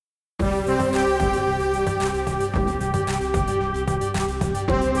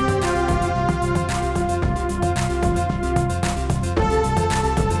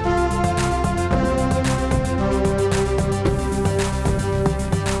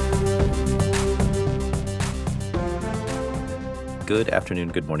good afternoon,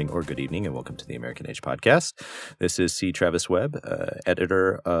 good morning, or good evening, and welcome to the American Age podcast. This is C. Travis Webb,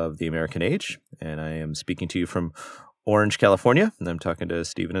 editor of the American Age, and I am speaking to you from Orange, California, and I'm talking to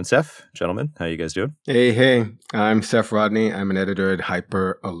Steven and Seph. Gentlemen, how you guys doing? Hey. I'm Seph Rodney. I'm an editor at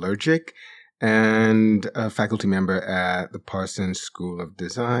Hyperallergic and a faculty member at the Parsons School of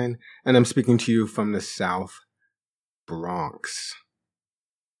Design, and I'm speaking to you from the South Bronx.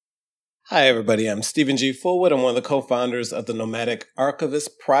 Hi, everybody. I'm Steven G. Fullwood. I'm one of the co-founders of the Nomadic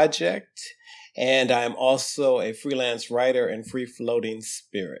Archivist Project, and I'm also a freelance writer and free-floating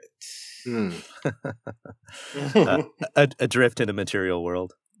spirit. Adrift in a material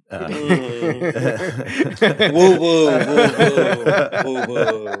world. Woo woo, woo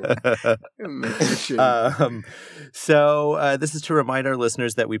woo. So this is to remind our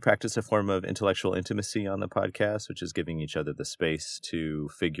listeners that we practice a form of intellectual intimacy on the podcast, which is giving each other the space to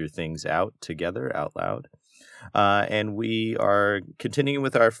figure things out together out loud. And we are continuing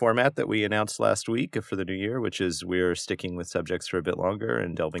with our format that we announced last week for the new year, which is we're sticking with subjects for a bit longer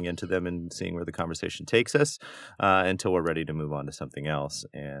and delving into them and seeing where the conversation takes us until we're ready to move on to something else.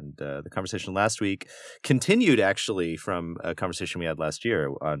 And the conversation last week continued actually from a conversation we had last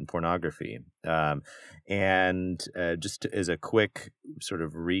year on pornography. And just as a quick sort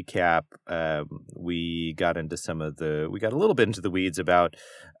of recap, we got a little bit into the weeds about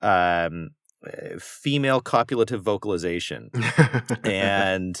female copulative vocalization.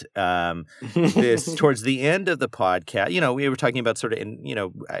 And this towards the end of the podcast, we were talking about sort of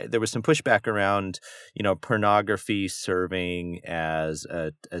there was some pushback around, pornography serving as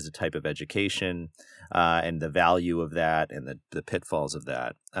a type of education and the value of that and the pitfalls of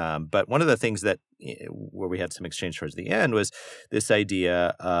that. But one of the things that where we had some exchange towards the end was this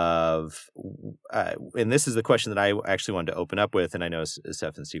idea of, and this is the question that I actually wanted to open up with, and I know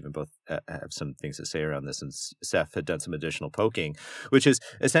Seph and Steven both have some things to say around this, and Seph had done some additional poking, which is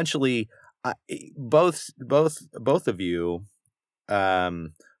essentially both of you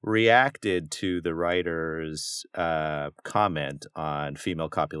reacted to the writer's comment on female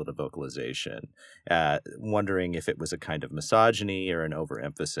copulative vocalization, wondering if it was a kind of misogyny or an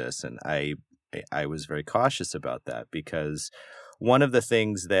overemphasis, and I was very cautious about that because one of the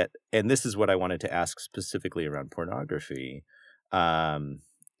things that, and this is what I wanted to ask specifically around pornography,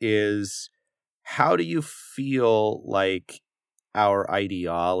 is how do you feel like our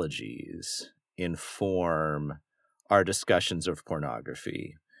ideologies inform our discussions of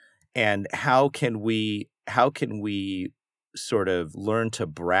pornography? And how can we sort of learn to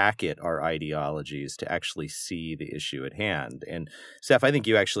bracket our ideologies to actually see the issue at hand? And Seph, I think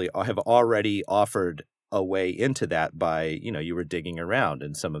you actually have already offered a way into that by, you were digging around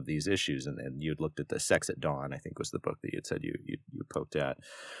in some of these issues, and you'd looked at the Sex at Dawn, I think was the book that you'd said you poked at.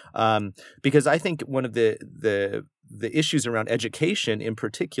 Because I think one of the issues around education in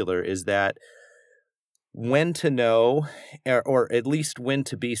particular is that when to know, or at least when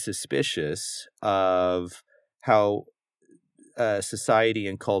to be suspicious of how society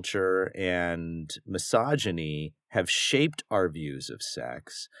and culture and misogyny have shaped our views of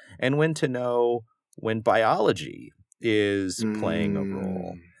sex, and when to know when biology is playing a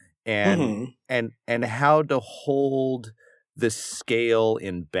role, and how to hold the scale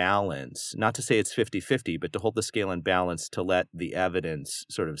in balance, not to say it's 50-50, but to hold the scale in balance to let the evidence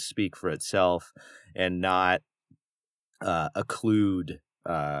sort of speak for itself and not occlude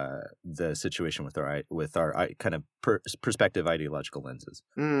the situation with our kind of perspective ideological lenses.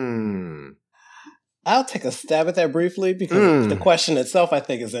 I'll take a stab at that briefly because the question itself I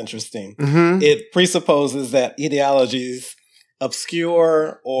think is interesting. It presupposes that ideologies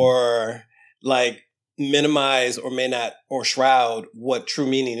obscure or minimize or may not or shroud what true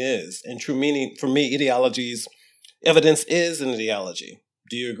meaning is. And true meaning, for me, evidence is an ideology.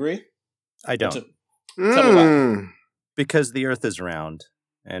 Do you agree? I don't. Tell me why. Because the Earth is round,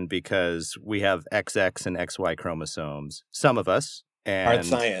 and because we have XX and XY chromosomes, some of us, and hard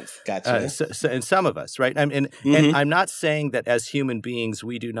science, gotcha. And some of us, right? And I'm not saying that as human beings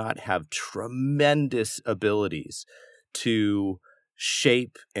we do not have tremendous abilities to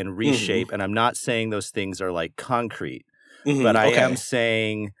shape and reshape, and I'm not saying those things are like concrete, but I am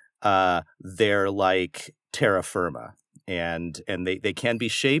saying they're like terra firma. And they can be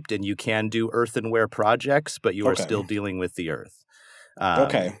shaped, and you can do earthenware projects, but you are still dealing with the earth.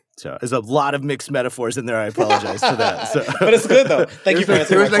 So there's a lot of mixed metaphors in there. I apologize for that. So. But it's good, though. Thank you for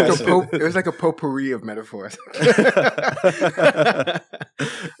answering my question. It was like a potpourri of metaphors.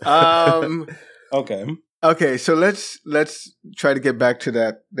 Okay, so let's try to get back to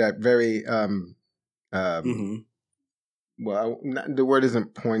that very the word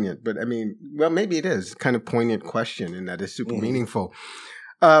isn't poignant, but I mean, well, maybe it is kind of poignant question in that it's super meaningful.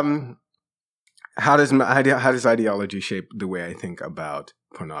 How does ideology shape the way I think about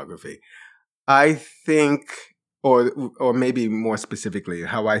pornography? I think, or maybe more specifically,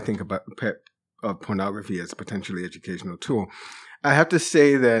 how I think about pornography as a potentially educational tool. I have to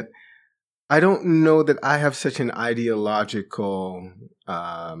say that I don't know that I have such an ideological,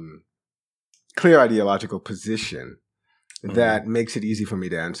 clear ideological position that makes it easy for me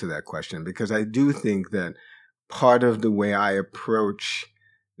to answer that question, because I do think that part of the way I approach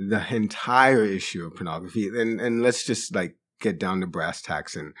the entire issue of pornography, and let's just like get down to brass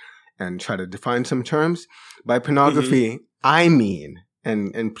tacks and try to define some terms. By pornography, I mean,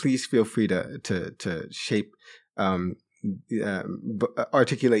 and please feel free to shape,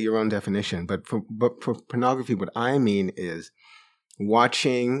 articulate your own definition. But for pornography, what I mean is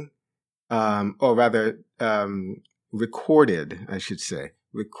watching, or rather, recorded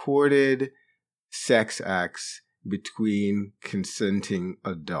sex acts between consenting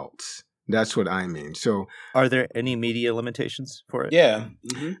adults. That's what I mean. So, are there any media limitations for it? Yeah.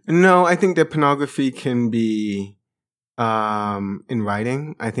 No, I think that pornography can be in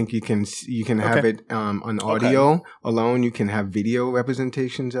writing. I think you can have it on audio alone. You can have video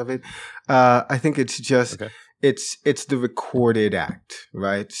representations of it. I think it's just it's the recorded act,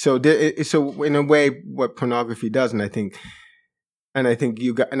 right? So so in a way, what pornography does, and I think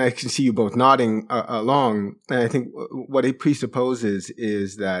you got, and I can see you both nodding along. And I think what it presupposes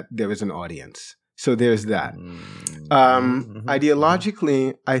is that there is an audience. So there's that.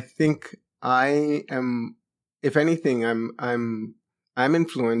 Ideologically, I think I am, if anything, I'm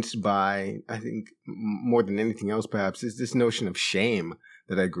influenced by, I think more than anything else, perhaps, is this notion of shame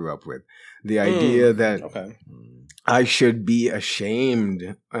that I grew up with. The idea that I should be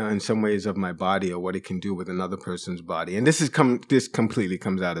ashamed in some ways of my body or what it can do with another person's body. And this completely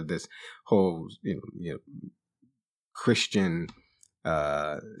comes out of this whole, Christian,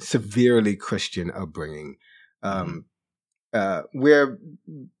 severely Christian upbringing, where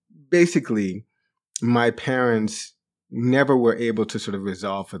basically my parents never were able to sort of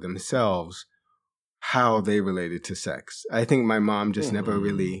resolve for themselves how they related to sex. I think my mom just never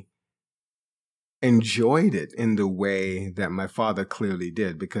really enjoyed it in the way that my father clearly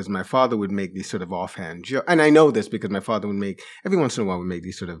did, because my father would make these sort of offhand jokes. And I know this because my father every once in a while would make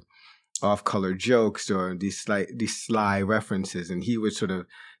these sort of off-color jokes or these sly references, and he would sort of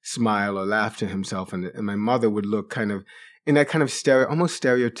smile or laugh to himself, and my mother would look kind of in that kind of almost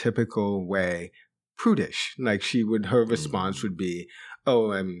stereotypical way, prudish. Like her response would be,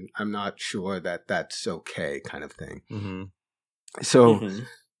 "Oh, I'm not sure that that's okay," kind of thing. So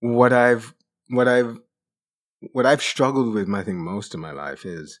what I've struggled with, I think, most of my life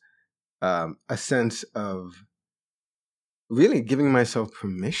is a sense of really giving myself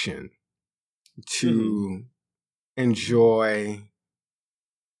permission to enjoy,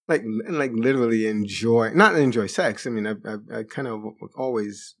 like literally enjoy, not enjoy sex. I mean, I kind of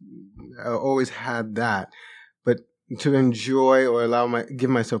always had that, but to enjoy or give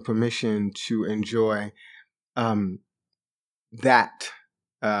myself permission to enjoy that.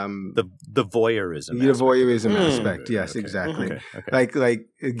 The voyeurism. The voyeurism aspect, yes, exactly. Like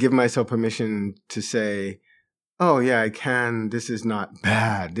give myself permission to say, "Oh yeah, I can. This is not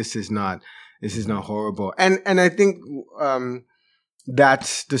bad. This is not horrible." And I think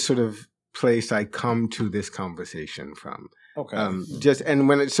that's the sort of place I come to this conversation from.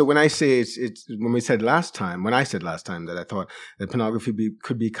 When I say it's when I said last time that I thought that pornography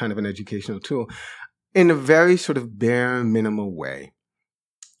could be kind of an educational tool, in a very sort of bare minimal way.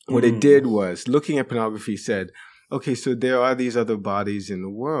 What it did was, looking at pornography, said, okay, so there are these other bodies in the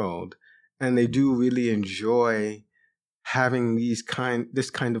world, and they do really enjoy having this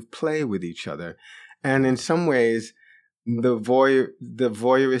kind of play with each other. And in some ways, the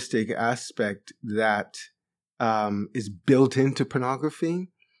voyeuristic aspect that is built into pornography,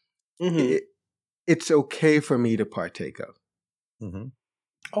 it's okay for me to partake of.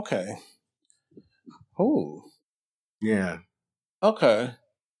 Okay. Oh. Yeah. Okay.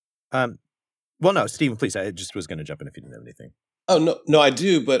 Well, no, Steven, please. I just was going to jump in if you didn't have anything. Oh, no, I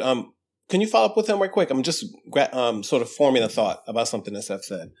do. But can you follow up with him right quick? I'm just sort of forming a thought about something that Seph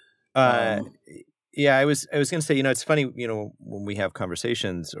said. Yeah, I was going to say, it's funny, when we have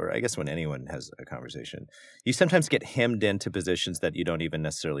conversations, or I guess when anyone has a conversation, you sometimes get hemmed into positions that you don't even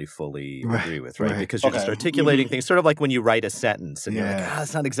necessarily fully agree with, right? Because you're just articulating things, sort of like when you write a sentence and you're like,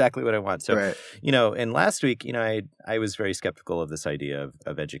 that's not exactly what I want. So, and last week, I was very skeptical of this idea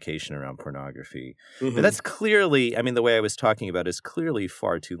of education around pornography. But that's clearly, the way I was talking about is clearly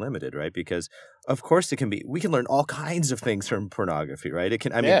far too limited, right? Because of course we can learn all kinds of things from pornography, right? It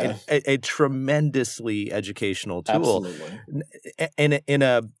can, a tremendously educational tool. Absolutely.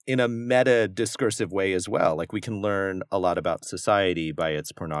 In a meta discursive way as well. Like we can learn a lot about society by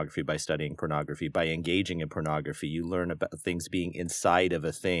its pornography, by studying pornography, by engaging in pornography. You learn about things being inside of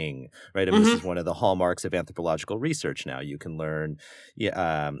a thing, right? This is one of the hallmarks of anthropological research now. You can learn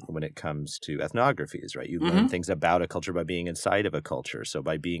when it comes to ethnographies, right? You learn things about a culture by being inside of a culture. So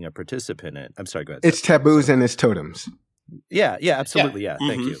by being a participant in it. I'm sorry, go ahead. It's taboos and it's totems. Yeah, absolutely. Yeah.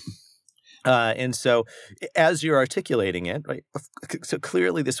 Thank you. And so as you're articulating it, right, so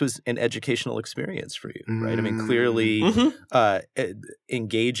clearly this was an educational experience for you, right? Clearly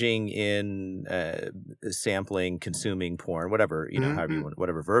engaging in sampling, consuming porn, whatever, however you want,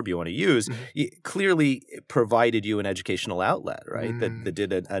 whatever verb you want to use, clearly provided you an educational outlet, right? That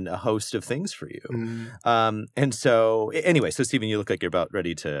did a host of things for you. And so anyway, so Steven, you look like you're about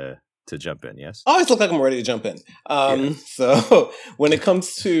ready to jump in, yes? I always look like I'm ready to jump in. So when it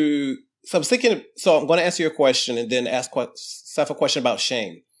comes to... So I'm thinking. So I'm going to answer your question and then ask Seph a question about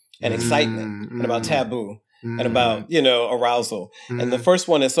shame and excitement and about taboo and about arousal. And the first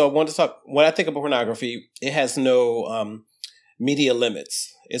one is, so I want to talk. When I think about pornography, it has no media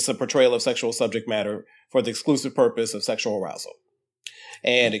limits. It's a portrayal of sexual subject matter for the exclusive purpose of sexual arousal,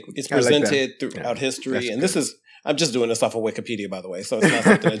 and it's presented throughout history. And this is. I'm just doing this off of Wikipedia, by the way, so it's not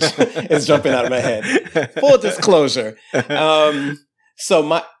something that's jumping out of my head. Full disclosure.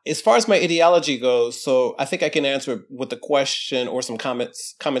 So as far as my ideology goes, so I think I can answer with the question or some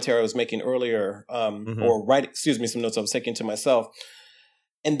commentary I was making earlier, or some notes I was taking to myself.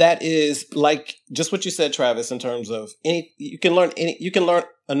 And that is like just what you said, Travis, in terms of you can learn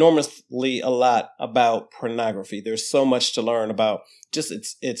enormously a lot about pornography. There's so much to learn about just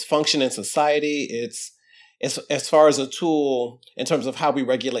its function in society. It's as far as a tool in terms of how we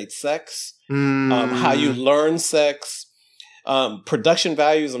regulate sex, how you learn sex. Production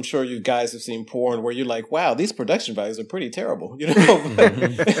values. I'm sure you guys have seen porn where you're like, wow, these production values are pretty terrible,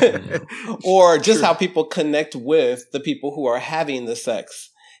 or just how people connect with the people who are having the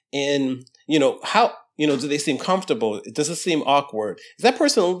sex and, how, do they seem comfortable? Does it seem awkward? Is that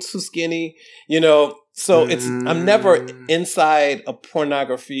person a little too skinny? So I'm never inside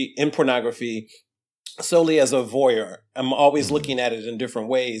in pornography solely as a voyeur. I'm always looking at it in different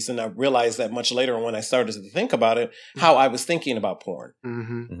ways. And I realized that much later when I started to think about it, how I was thinking about porn.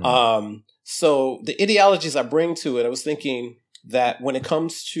 So the ideologies I bring to it, I was thinking that when it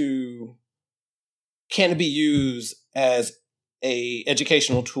comes to, can it be used as a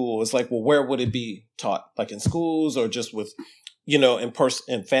educational tool? It's like, well, where would it be taught? Like in schools or just with,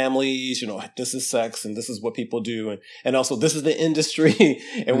 in families, this is sex and this is what people do. And also this is the industry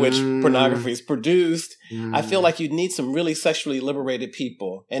in which pornography is produced. I feel like you need some really sexually liberated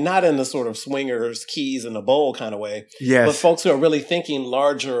people, and not in the sort of swingers, keys in a bowl kind of way, but folks who are really thinking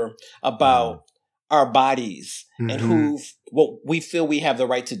larger about our bodies and what we feel we have the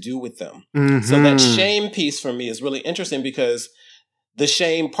right to do with them. So that shame piece for me is really interesting because the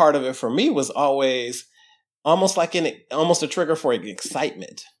shame part of it for me was always almost like almost a trigger for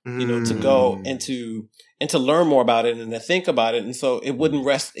excitement, to go and to learn more about it and to think about it. And so it wouldn't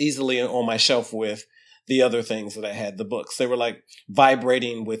rest easily on my shelf with the other things that I had, the books. They were like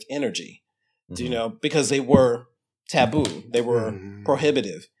vibrating with energy, because they were taboo. They were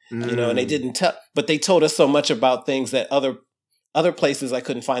prohibitive, and they didn't but they told us so much about things that other places I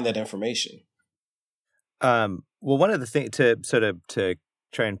couldn't find that information. Well, one of the things to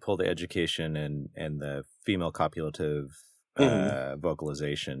try and pull the education and the female copulative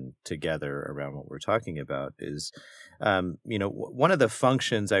vocalization together around what we're talking about is, one of the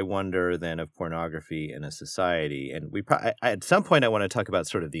functions I wonder then of pornography in a society, and at some point I want to talk about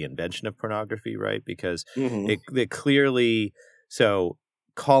sort of the invention of pornography, right? Because it clearly, so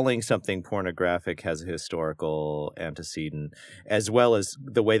calling something pornographic has a historical antecedent, as well as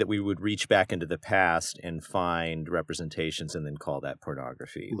the way that we would reach back into the past and find representations and then call that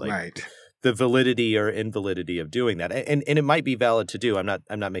pornography. Like the validity or invalidity of doing that. And it might be valid to do. I'm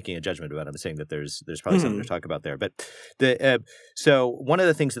not making a judgment about it. I'm saying that there's probably something to talk about there. But so one of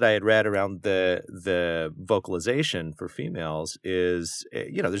the things that I had read around the vocalization for females is,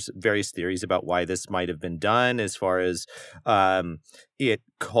 there's various theories about why this might have been done, as far as it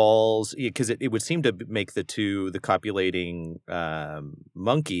calls, because it would seem to make the copulating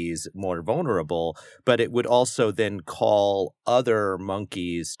monkeys more vulnerable, but it would also then call other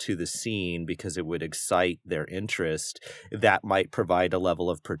monkeys to the scene because it would excite their interest. That might provide a level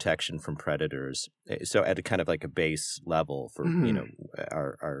of protection from predators. So at a kind of like a base level for,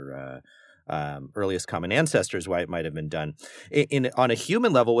 our earliest common ancestors, why it might have been done. On a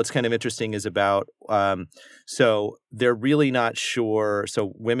human level, what's kind of interesting is about, so they're really not sure.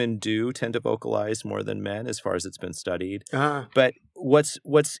 So women do tend to vocalize more than men as far as it's been studied. But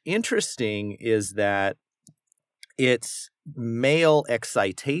what's interesting is that it's male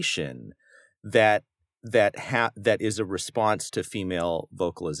excitation that is a response to female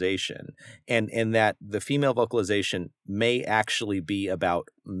vocalization, and that the female vocalization may actually be about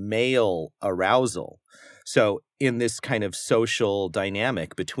male arousal. So in this kind of social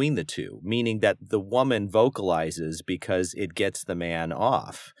dynamic between the two, meaning that the woman vocalizes because it gets the man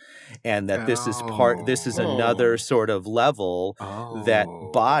off, and that this is another sort of level that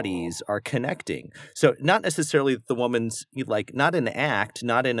bodies are connecting. So not necessarily the woman's like not in act,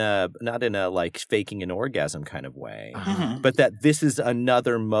 not in a like faking an orgasm kind of way, but that this is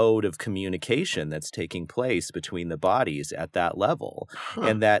another mode of communication that's taking place between the bodies at that level,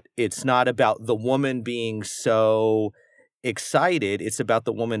 and that it's not about the woman being so excited, it's about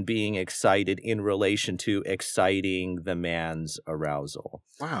the woman being excited in relation to exciting the man's arousal.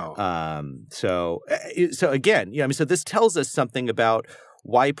 Wow. So again, so this tells us something about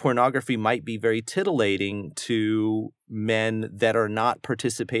why pornography might be very tittillating to men that are not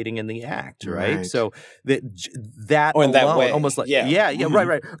participating in the act, right? So that or in alone, that way, almost like right. Yeah.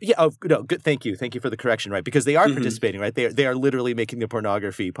 Oh no, good. Thank you for the correction, right? Because they are participating, right? They are literally making the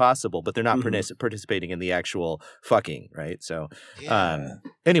pornography possible, but they're not participating in the actual fucking, right? So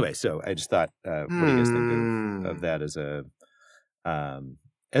anyway, so I just thought, what do you guys think of that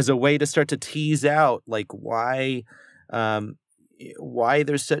as a way to start to tease out like why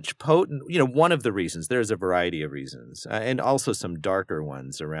there's such potent, one of the reasons, there's a variety of reasons, and also some darker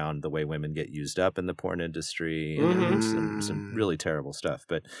ones around the way women get used up in the porn industry, and some really terrible stuff.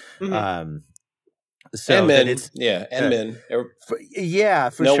 But so and men, it's and men, for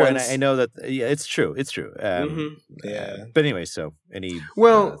sure. And I know that it's true. But anyway, so any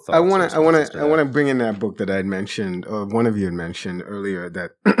thoughts? I want to bring in that book that I had mentioned, or one of you had mentioned earlier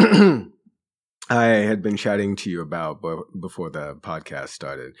that. I had been chatting to you about before the podcast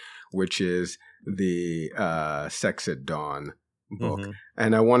started, which is the Sex at Dawn book.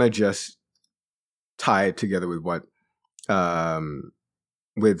 And I want to just tie it together with what, how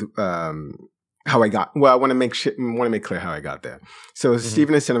I got, I want to make clear how I got there. So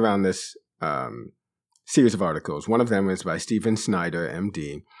Stephen has sent around this series of articles. One of them is by Stephen Snyder,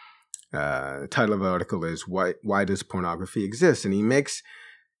 MD. The title of the article is Why Does Pornography Exist? And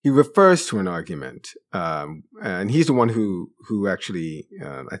he refers to an argument, and he's the one who actually,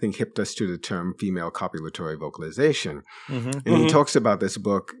 I think, hipped us to the term female copulatory vocalization. And he talks about this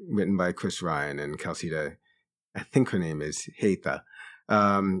book written by Chris Ryan and Calcita, I think her name is Heitha.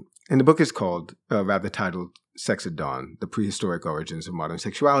 And the book is titled Sex at Dawn, The Prehistoric Origins of Modern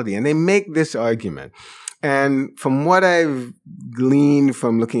Sexuality. And they make this argument. And from what I've gleaned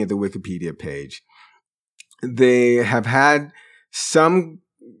from looking at the Wikipedia page, they have had some...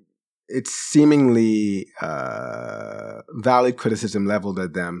 it's seemingly valid criticism leveled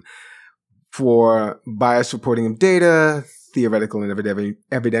at them for biased reporting of data, theoretical and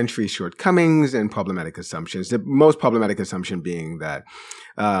evidentiary shortcomings, and problematic assumptions. The most problematic assumption being that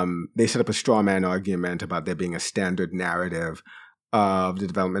they set up a straw man argument about there being a standard narrative of the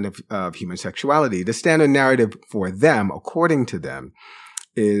development of human sexuality. The standard narrative for them, according to them,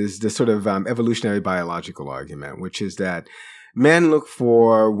 is the sort of evolutionary biological argument, which is that men look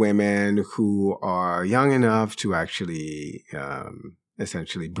for women who are young enough to actually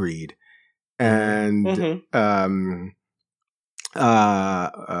essentially breed. And what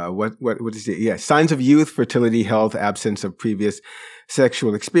is it? Yeah, signs of youth, fertility, health, absence of previous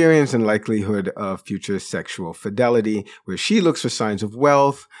sexual experience, and likelihood of future sexual fidelity, where she looks for signs of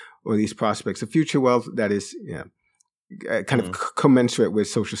wealth or these prospects of future wealth that is, kind of commensurate with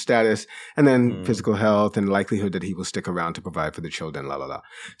social status, and then physical health and likelihood that he will stick around to provide for the children, la la la.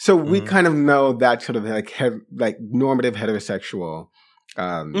 So we kind of know that sort of like normative heterosexual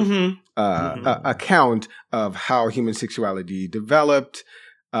account of how human sexuality developed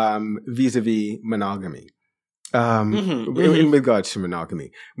vis-a-vis monogamy. In regards to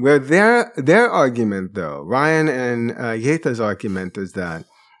monogamy, where their argument, though, Ryan and Heitha's argument is that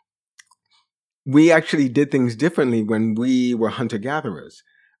we actually did things differently when we were hunter-gatherers.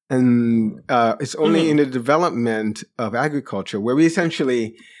 And it's only in the development of agriculture where we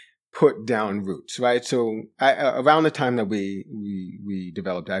essentially put down roots, right? So around the time that we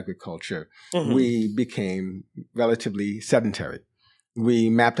developed agriculture, we became relatively sedentary. We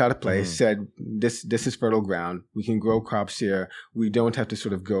mapped out a place, said this is fertile ground. We can grow crops here. We don't have to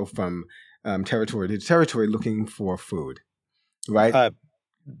sort of go from territory to territory looking for food, right?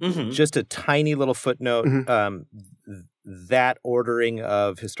 Just a tiny little footnote. That ordering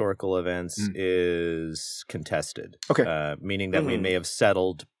of historical events is contested. Okay. Meaning that we may have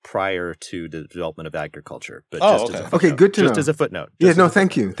settled prior to the development of agriculture. But as a footnote. Okay, good to know. Just as a footnote.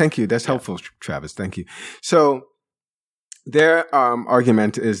 Thank you. Thank you. That's helpful, Travis. Thank you. So their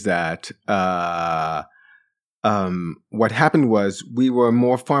argument is that what happened was we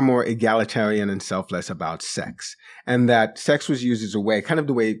were far more egalitarian and selfless about sex. And that sex was used as a way, kind of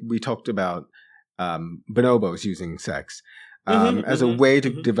the way we talked about bonobos using sex, as a way to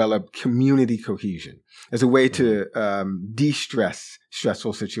develop community cohesion, as a way to de-stress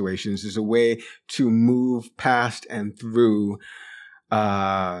stressful situations, as a way to move past and through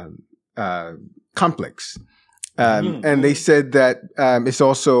conflicts. And they said that it's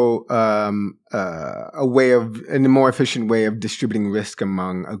also a more efficient way of distributing risk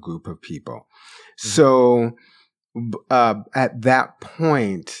among a group of people. So at that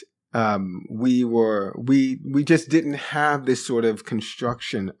point, we just didn't have this sort of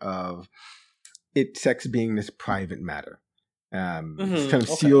construction of sex being this private matter. It's kind of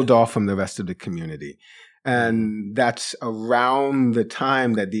sealed off from the rest of the community. And that's around the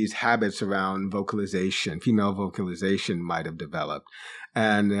time that these habits around vocalization, female vocalization, might have developed.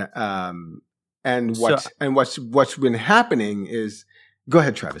 And what's been happening is, go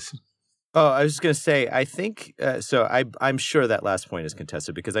ahead, Travis. Oh, I was just going to say, I think, I'm sure that last point is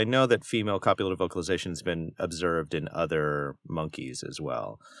contested because I know that female copulative vocalization has been observed in other monkeys as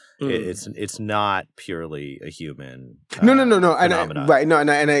well. It's not purely a human phenomenon.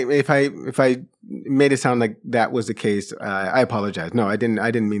 If I made it sound like that was the case, I apologize. No, I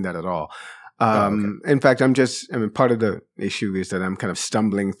didn't mean that at all. In fact, part of the issue is that I'm kind of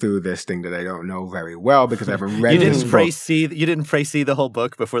stumbling through this thing that I don't know very well because I haven't read this book. You didn't see the whole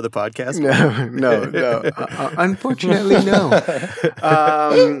book before the podcast? No. Unfortunately, no.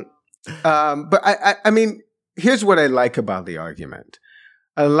 But I mean, here's what I like about the argument.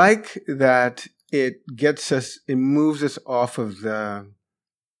 I like that it moves us off of the,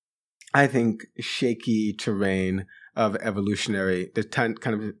 I think, shaky terrain of kind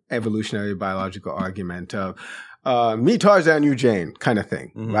of evolutionary biological argument of me Tarzan, you Jane kind of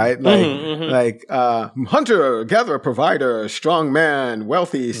thing, right? Like hunter, gatherer, provider, strong man,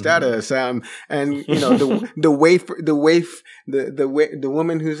 wealthy status, and you know the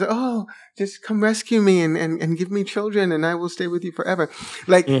woman who's just come rescue me and give me children and I will stay with you forever.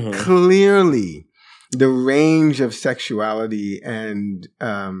 Like clearly, the range of sexuality and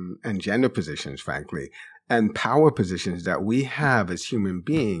gender positions, frankly, and power positions that we have as human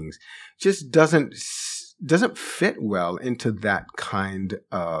beings just doesn't fit well into that kind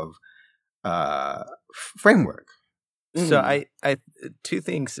of framework. So I two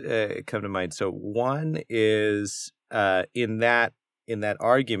things come to mind. So one is in that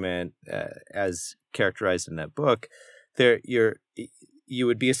argument, as characterized in that book, you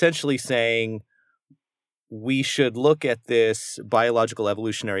would be essentially saying we should look at this biological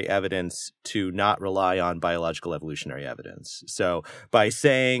evolutionary evidence to not rely on biological evolutionary evidence. So by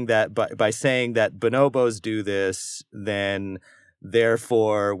saying that bonobos do this, then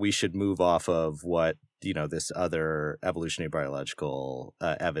therefore we should move off of what this other evolutionary biological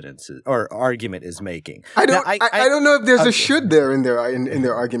evidence or argument is making. I don't know if there's a should there in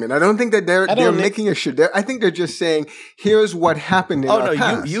their argument. I don't think that they're making a should there. I think they're just saying here's what happened in our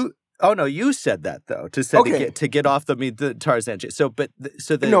past. You said that though to get off the Tarzan.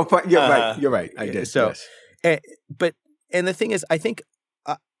 You're right. I did. So, yes. And the thing is, I think,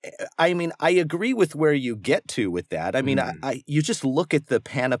 I agree with where you get to with that. I mean, you just look at the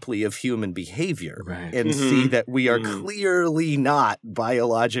panoply of human behavior and see that we are clearly not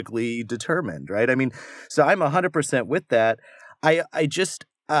biologically determined, right? I mean, so I'm 100% with that. I just,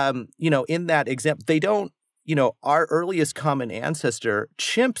 in that example, they don't. Our earliest common ancestor,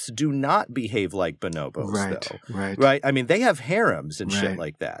 chimps do not behave like bonobos, though. Right. I mean, they have harems and shit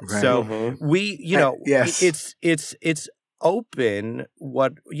like that. Right. So we, it's open.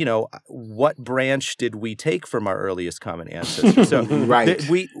 What branch did we take from our earliest common ancestor? So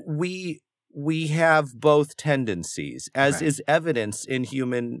we have both tendencies, as is evidence in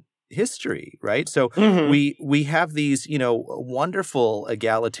human history, right? So we have these, wonderful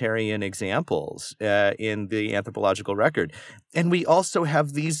egalitarian examples in the anthropological record. And we also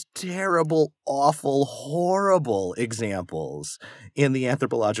have these terrible, awful, horrible examples in the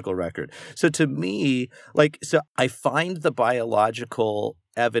anthropological record. So to me, I find the biological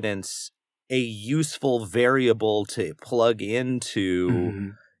evidence a useful variable to plug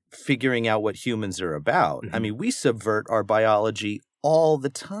into figuring out what humans are about. I mean, we subvert our biology all the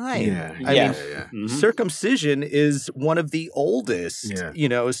time. Circumcision is one of the oldest,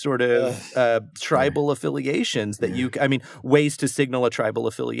 tribal affiliations that ways to signal a tribal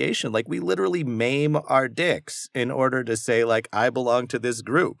affiliation. Like, we literally maim our dicks in order to say, like, I belong to this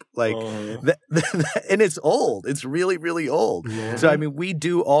group. Like, and it's old. It's really, really old. Yeah. So, I mean, we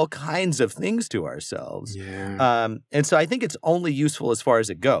do all kinds of things to ourselves. Yeah. And so I think it's only useful as far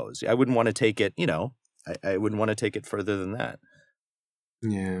as it goes. I wouldn't want to take it, I wouldn't want to take it further than that.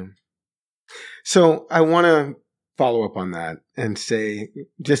 Yeah. So I want to follow up on that and say,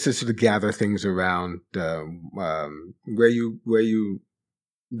 just to sort of gather things around where you,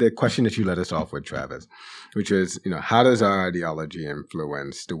 the question that you let us off with, Travis, which is, how does our ideology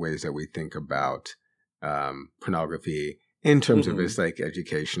influence the ways that we think about pornography in terms of its like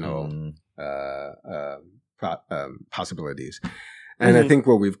educational possibilities? And I think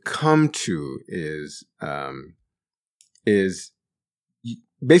what we've come to is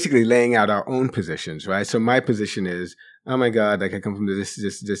basically laying out our own positions, right? So my position is, oh my God, like I come from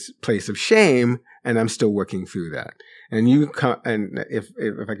this place of shame, and I'm still working through that. And you come, and if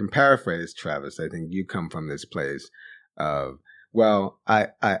I can paraphrase, Travis, I think you come from this place of, well,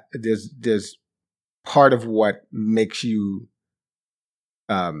 there's part of what makes you,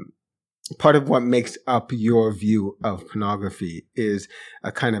 part of what makes up your view of pornography is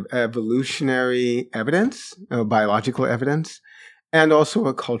a kind of evolutionary evidence, biological evidence, and also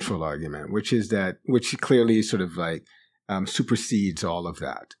a cultural argument, which clearly sort of like supersedes all of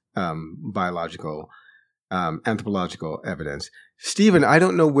that biological, anthropological evidence. Steven, I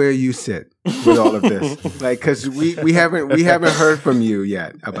don't know where you sit with all of this, like, because we haven't heard from you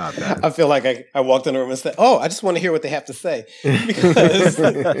yet about that. I feel like I walked in the room and said, "Oh, I just want to hear what they have to say," because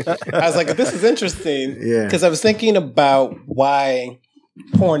I was like, "This is interesting," because I was thinking about why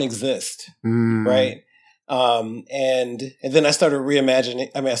porn exists, right? And then I started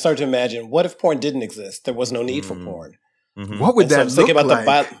I started to imagine, what if porn didn't exist? There was no need for porn. What would that look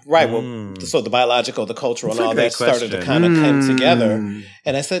like? So the biological, the cultural, and all that started to kind of come together.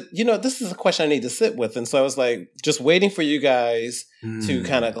 And I said, this is a question I need to sit with. And so I was like, just waiting for you guys to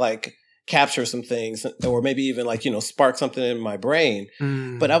kind of like capture some things, or maybe even like, spark something in my brain.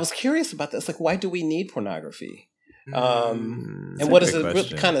 But I was curious about this. Like, why do we need pornography? And what does it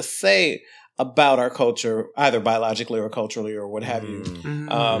really kind of say about our culture, either biologically or culturally or what have you?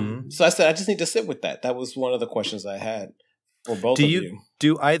 So I said, I just need to sit with that. That was one of the questions I had for both of you.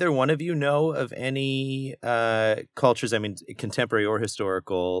 Do either one of you know of any cultures, I mean, contemporary or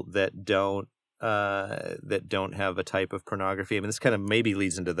historical, that don't have a type of pornography? I mean, this kind of maybe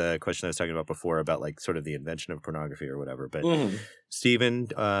leads into the question I was talking about before about like sort of the invention of pornography or whatever. But Steven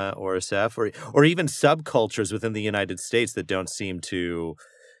or Seph, or even subcultures within the United States that don't seem to...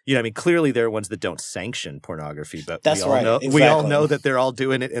 clearly there are ones that don't sanction pornography, but we all know that they're all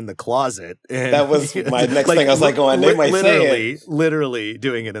doing it in the closet. And, that was my next thing. I was like, they might say it. Literally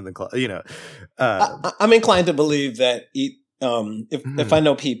doing it in the closet, I'm inclined to believe that if I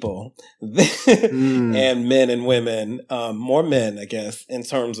know people and men and women, more men, I guess, in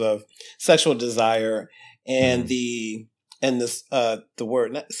terms of sexual desire and the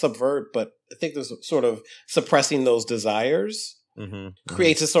word, not subvert, but I think there's sort of suppressing those desires.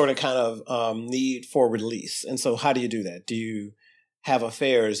 Creates a sort of kind of need for release. And so how do you do that? Do you have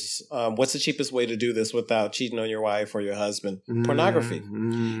affairs? What's the cheapest way to do this without cheating on your wife or your husband? Pornography,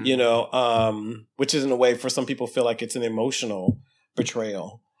 which is in a way for some people feel like it's an emotional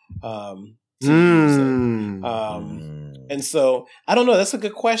betrayal. And so I don't know. That's a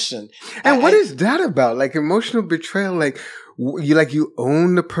good question. And what is that about? Like emotional betrayal, like you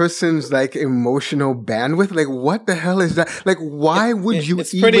own the person's like emotional bandwidth. Like what the hell is that? Like why would you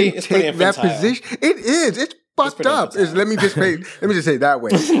even take that position? It is. It's fucked up. Let me just say it that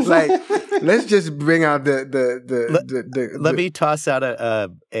way. Like let's just bring out let me toss out a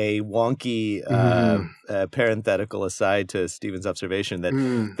wonky parenthetical aside to Steven's observation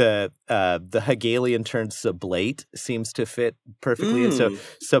that the Hegelian term sublate seems to fit perfectly. And so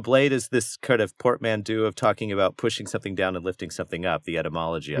sublate is this kind of portmanteau of talking about pushing something down and lifting something up, the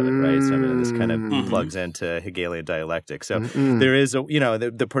etymology of it, right? So I mean, this kind of plugs into Hegelian dialectic. So there is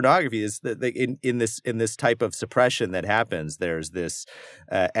the pornography is in this type type of suppression that happens, there's this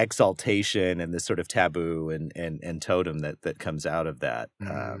exaltation and this sort of taboo and totem that comes out of that.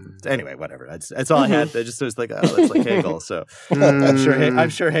 Anyway, whatever. That's all I had. I just was like, oh, that's like Hegel. So I'm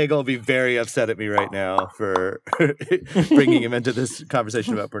sure Hegel will be very upset at me right now for bringing him into this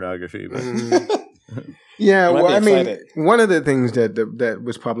conversation about pornography. But. Yeah, well, I mean, one of the things that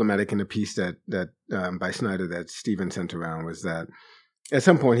was problematic in the piece that by Snyder that Steven sent around was that at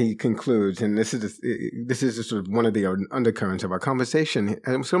some point he concludes, and this is sort of one of the undercurrents of our conversation.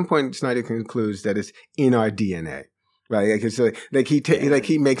 At some point, Snyder concludes that it's in our DNA. Right, like it's like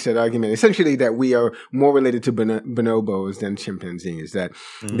he makes that argument essentially that we are more related to bonobos than chimpanzees. That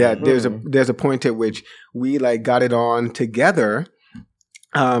there's a point at which we like got it on together,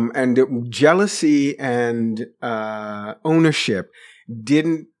 and jealousy and ownership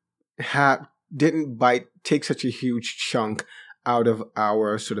didn't take such a huge chunk out of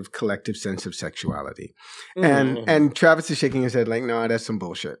our sort of collective sense of sexuality. And Travis is shaking his head like, no, that's some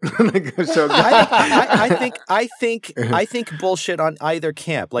bullshit. So I think bullshit on either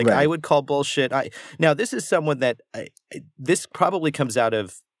camp. Like, right. I would call bullshit. Now, this is someone that this probably comes out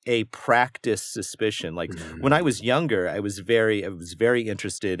of a practice suspicion. Like when I was younger, I was very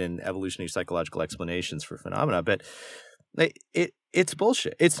interested in evolutionary psychological explanations for phenomena, but it's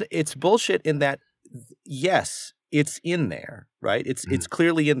bullshit. It's bullshit in that, yes, it's in there, right? It's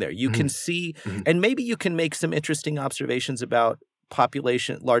clearly in there. You can see, and maybe you can make some interesting observations about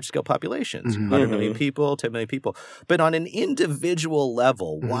large-scale populations, 100 million people, 10 million people. But on an individual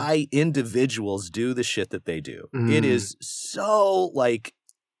level, why individuals do the shit that they do, it is so, like,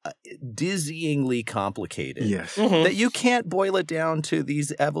 dizzyingly complicated that you can't boil it down to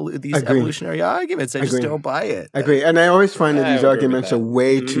these evolutionary arguments. I just don't buy it. I agree. And I always find that these arguments are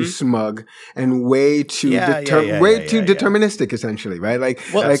way too smug and way too deterministic, essentially, right? Like,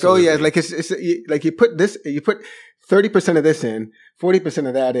 oh yeah, like it's like you put 30% of this in, 40%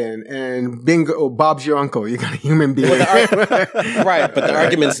 of that in, and bingo, Bob's your uncle. You got a human being. Right, but the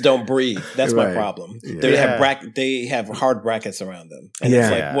arguments don't breathe. That's my problem. Yeah. They have hard brackets around them. And it's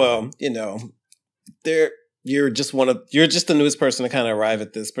like, well, you're just the newest person to kind of arrive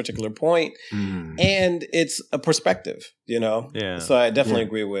at this particular point. And it's a perspective, Yeah. So I definitely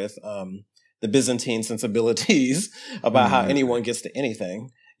agree with the Byzantine sensibilities about how anyone gets to anything.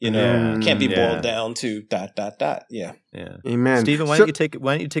 Can't be boiled down to ... Yeah. Amen. Stephen, why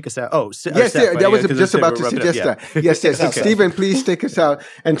don't you take us out? Oh, yes, that was just about to suggest that. Yes. Okay. Stephen, please take us out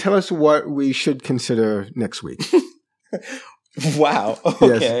and tell us what we should consider next week. Wow.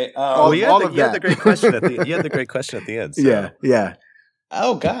 Okay. Yes. You had the great question at the end. So. Yeah.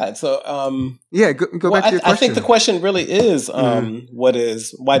 Oh God. So go back to your question. I think the question really is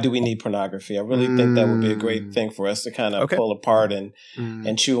why do we need pornography? I really think that would be a great thing for us to kind of pull apart and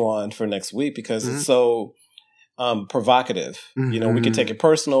chew on for next week, because it's so provocative. We could take it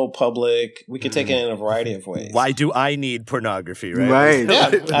personal, public. We could take it in a variety of ways. Why do I need pornography? Right. Right. Yeah,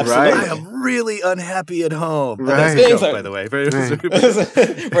 absolutely. I am really unhappy at home. Right. That's a joke, by the way. For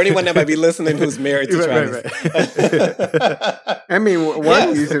anyone that might be listening who's married to Travis. Right. I mean,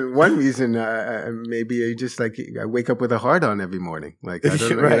 one reason, maybe I just like I wake up with a hard on every morning. Like I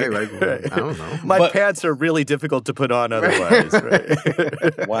don't know. I don't know. My pants are really difficult to put on otherwise.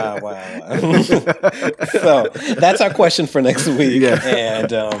 Right? Wow. So that's our question for next week. Yeah.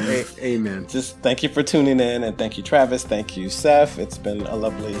 And amen. Just thank you for tuning in, and thank you, Travis. Thank you, Seph. It's been a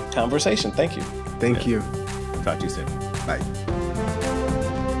lovely conversation. Thank you. Thank you. Talk to you soon. Bye.